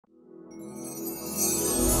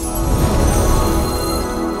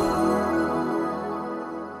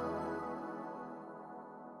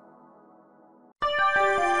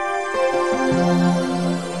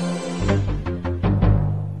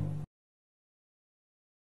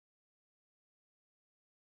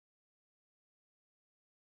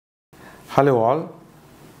Hello all,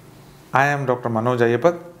 I am Dr. Manoj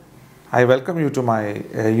Ayyappath. I welcome you to my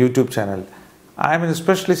YouTube channel. I am a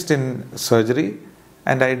specialist in surgery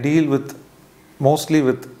and I deal mostly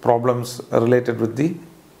with problems related with the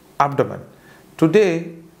abdomen.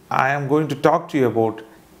 Today I am going to talk to you about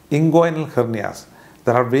inguinal hernias.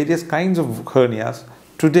 There are various kinds of hernias.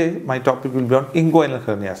 Today my topic will be on inguinal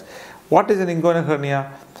hernias. What is an inguinal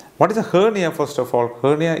hernia? What is a hernia first of all?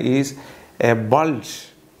 Hernia is a bulge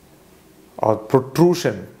or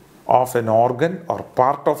protrusion of an organ or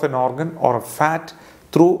part of an organ or a fat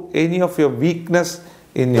through any of your weakness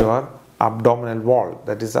in your abdominal wall,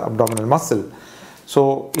 that is the abdominal muscle.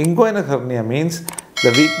 So inguinal hernia means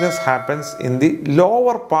the weakness happens in the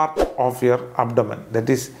lower part of your abdomen, that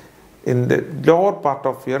is in the lower part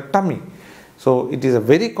of your tummy. So it is a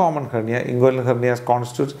very common hernia. Inguinal hernias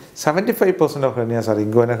constitute 75% of hernias are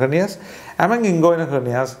inguinal hernias. Among inguinal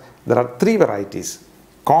hernias there are three varieties.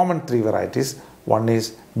 Common three varieties. One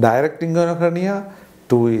is direct inguinal hernia,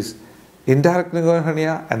 two is indirect inguinal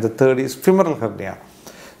hernia, and the third is femoral hernia.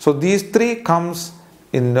 So these three comes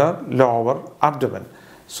in the lower abdomen.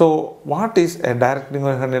 So what is a direct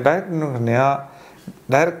inguinal hernia?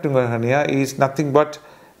 Direct inguinal hernia is nothing but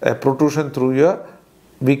a protrusion through your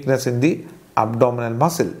weakness in the abdominal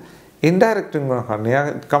muscle. Indirect inguinal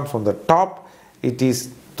hernia, it comes from the top. It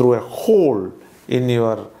is through a hole in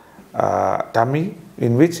your tummy,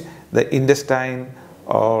 in which the intestine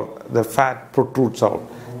or the fat protrudes out.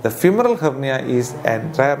 The femoral hernia is a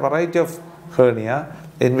rare variety of hernia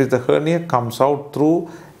in which the hernia comes out through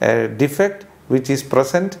a defect which is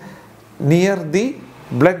present near the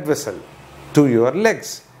blood vessel to your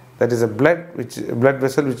legs. That is a blood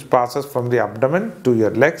vessel which passes from the abdomen to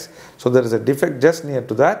your legs. So there is a defect just near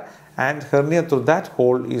to that, and hernia through that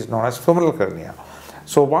hole is known as femoral hernia.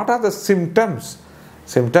 So what are the symptoms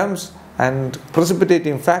and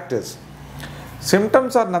precipitating factors?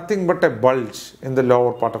 Symptoms are nothing but a bulge in the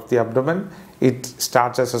lower part of the abdomen. It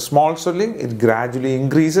starts as a small swelling, it gradually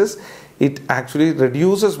increases, it actually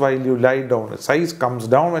reduces while you lie down. The size comes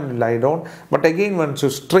down when you lie down, but again once you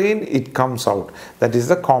strain, it comes out. That is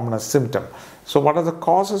the commonest symptom. So what are the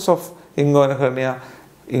causes of inguinal hernia?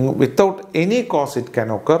 Without any cause it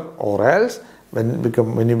can occur, or else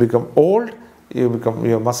when you become old,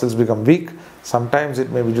 your muscles become weak. Sometimes it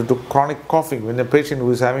may be due to chronic coughing, when a patient who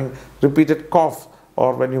is having repeated cough,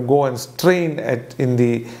 or when you go and strain in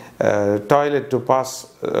the toilet to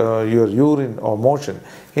pass your urine or motion.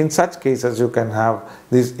 In such cases you can have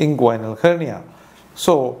this inguinal hernia.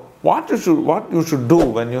 So what you should do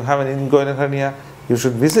when you have an inguinal hernia? You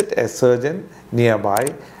should visit a surgeon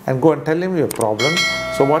nearby and go and tell him your problem.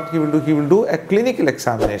 So what he will do a clinical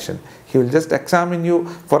examination. He will just examine you.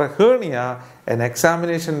 For a hernia, an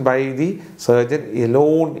examination by the surgeon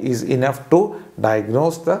alone is enough to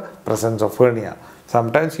diagnose the presence of hernia.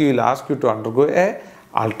 Sometimes he will ask you to undergo a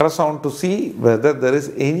ultrasound to see whether there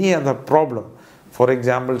is any other problem. For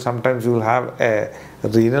example, sometimes you will have a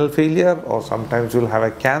renal failure, or sometimes you will have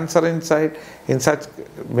a cancer inside. In such,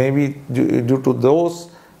 maybe due to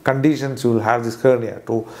those conditions you will have this hernia.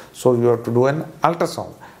 So you have to do an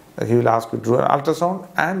ultrasound. He will ask you to do an ultrasound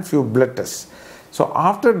and few blood tests. So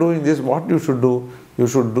after doing this, what you should do? You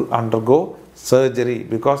should undergo surgery,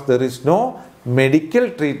 because there is no medical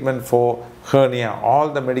treatment for hernia. All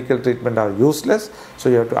the medical treatment are useless. So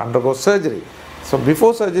you have to undergo surgery. So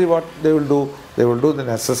before surgery, what they will do? They will do the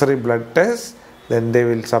necessary blood tests. Then they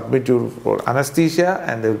will submit you for anesthesia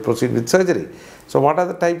and they will proceed with surgery. So what are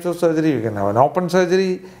the types of surgery? You can have an open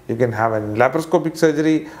surgery, you can have a laparoscopic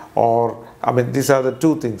surgery, or these are the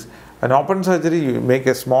two things. An open surgery, you make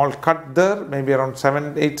a small cut there, maybe around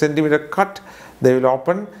 7-8 centimeter cut. They will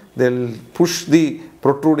open, they will push the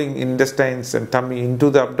protruding intestines and tummy into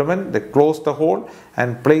the abdomen, they close the hole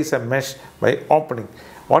and place a mesh by opening.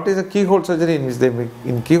 What is a keyhole surgery? In which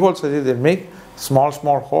in keyhole surgery they make small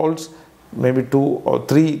holes, maybe 2 or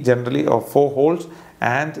 3 generally, or 4 holes,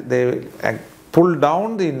 and they pull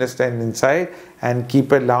down the intestine inside and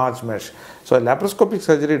keep a large mesh. So a laparoscopic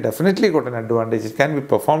surgery definitely got an advantage. It can be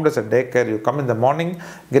performed as a day care. You come in the morning,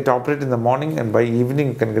 get operated in the morning, and by evening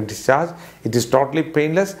you can get discharged. It is totally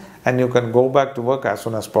painless and you can go back to work as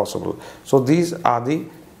soon as possible. So these are the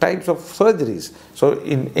types of surgeries. So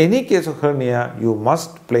in any case of hernia, you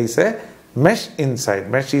must place a mesh inside.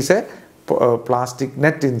 Mesh is a plastic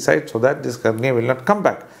net inside, so that this hernia will not come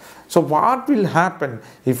back. So what will happen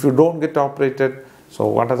if you don't get operated? So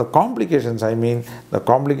what are the complications? The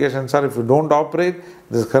complications are, if you don't operate,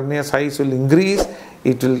 this hernia size will increase.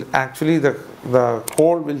 It will actually, the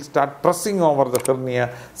hole will start pressing over the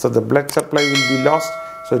hernia, so the blood supply will be lost.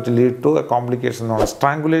 So it will lead to a complication known as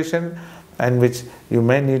strangulation, in which you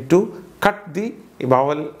may need to cut the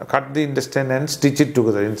bowel, cut the intestine and stitch it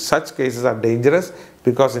together. In such cases are dangerous,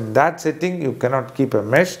 because in that setting you cannot keep a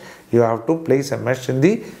mesh. You have to place a mesh in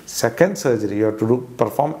the second surgery. You have to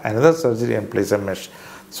perform another surgery and place a mesh.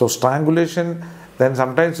 So strangulation, then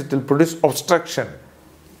sometimes it will produce obstruction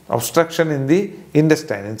in the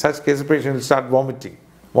intestine. In such cases, patient will start vomiting,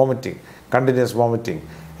 continuous vomiting.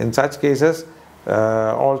 In such cases,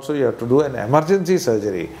 also you have to do an emergency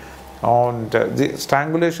surgery. And the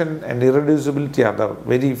strangulation and irreducibility are the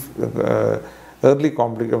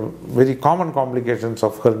very common complications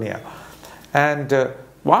of hernia. And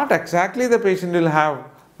what exactly the patient will have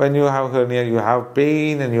when you have hernia? You have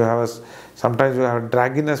pain, and you have sometimes you have a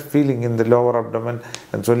dragginess feeling in the lower abdomen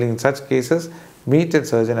and swelling. In such cases, meet a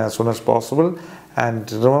surgeon as soon as possible,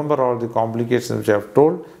 and remember all the complications which I have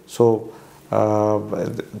told. So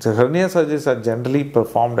the hernia surgeries are generally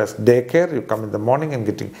performed as day care. You come in the morning and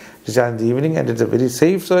getting discharged in the evening, and it's a very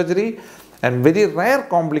safe surgery, and very rare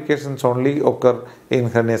complications only occur in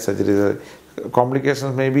hernia surgery.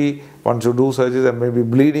 Complications may be, once you do surgery, there may be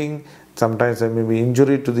bleeding, sometimes there may be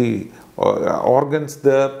injury to the organs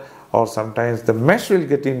there, or sometimes the mesh will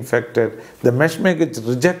get infected, the mesh may get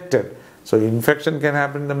rejected. So infection can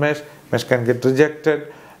happen in the mesh can get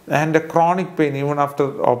rejected, and a chronic pain. Even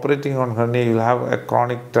after operating on hernia, you will have a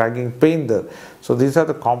chronic dragging pain there. So these are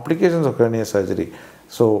the complications of hernia surgery.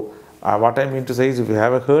 So what I mean to say is, if you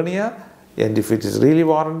have a hernia and if it is really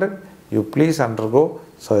warranted, you please undergo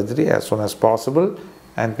surgery as soon as possible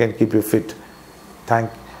and can keep you fit.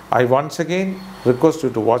 I once again request you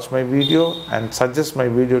to watch my video and suggest my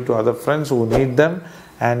video to other friends who need them.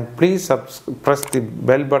 And please press the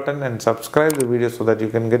bell button and subscribe the video so that you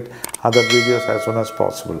can get other videos as soon as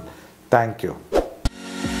possible. Thank you.